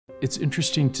It's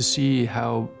interesting to see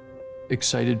how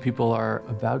excited people are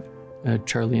about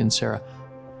Charlie and Sarah.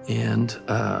 And,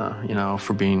 you know,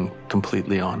 for being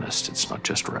completely honest, it's not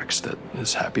just Rex that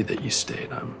is happy that you stayed.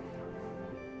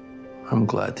 I'm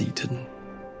glad that you didn't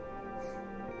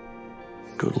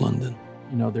go to London.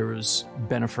 You know, there was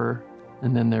Benifer,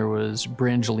 and then there was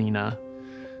Brangelina.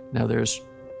 Now there's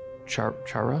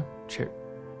Chara?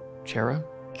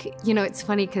 You know, it's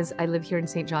funny because I live here in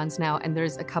St. John's now, and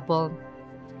there's a couple,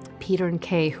 Peter and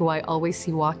Kay, who I always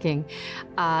see walking,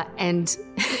 and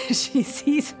she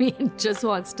sees me and just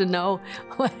wants to know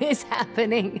what is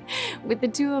happening with the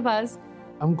two of us.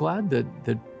 I'm glad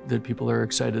that people are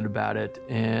excited about it,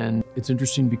 and it's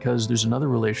interesting because there's another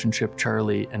relationship,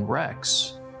 Charlie and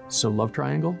Rex. So love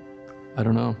triangle? I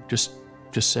don't know, just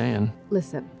saying.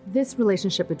 Listen, this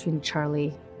relationship between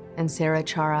Charlie and Sarah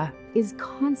Chara is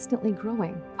constantly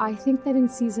growing. I think that in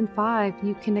season 5,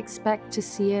 you can expect to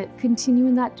see it continue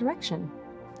in that direction.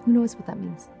 Who knows what that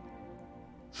means?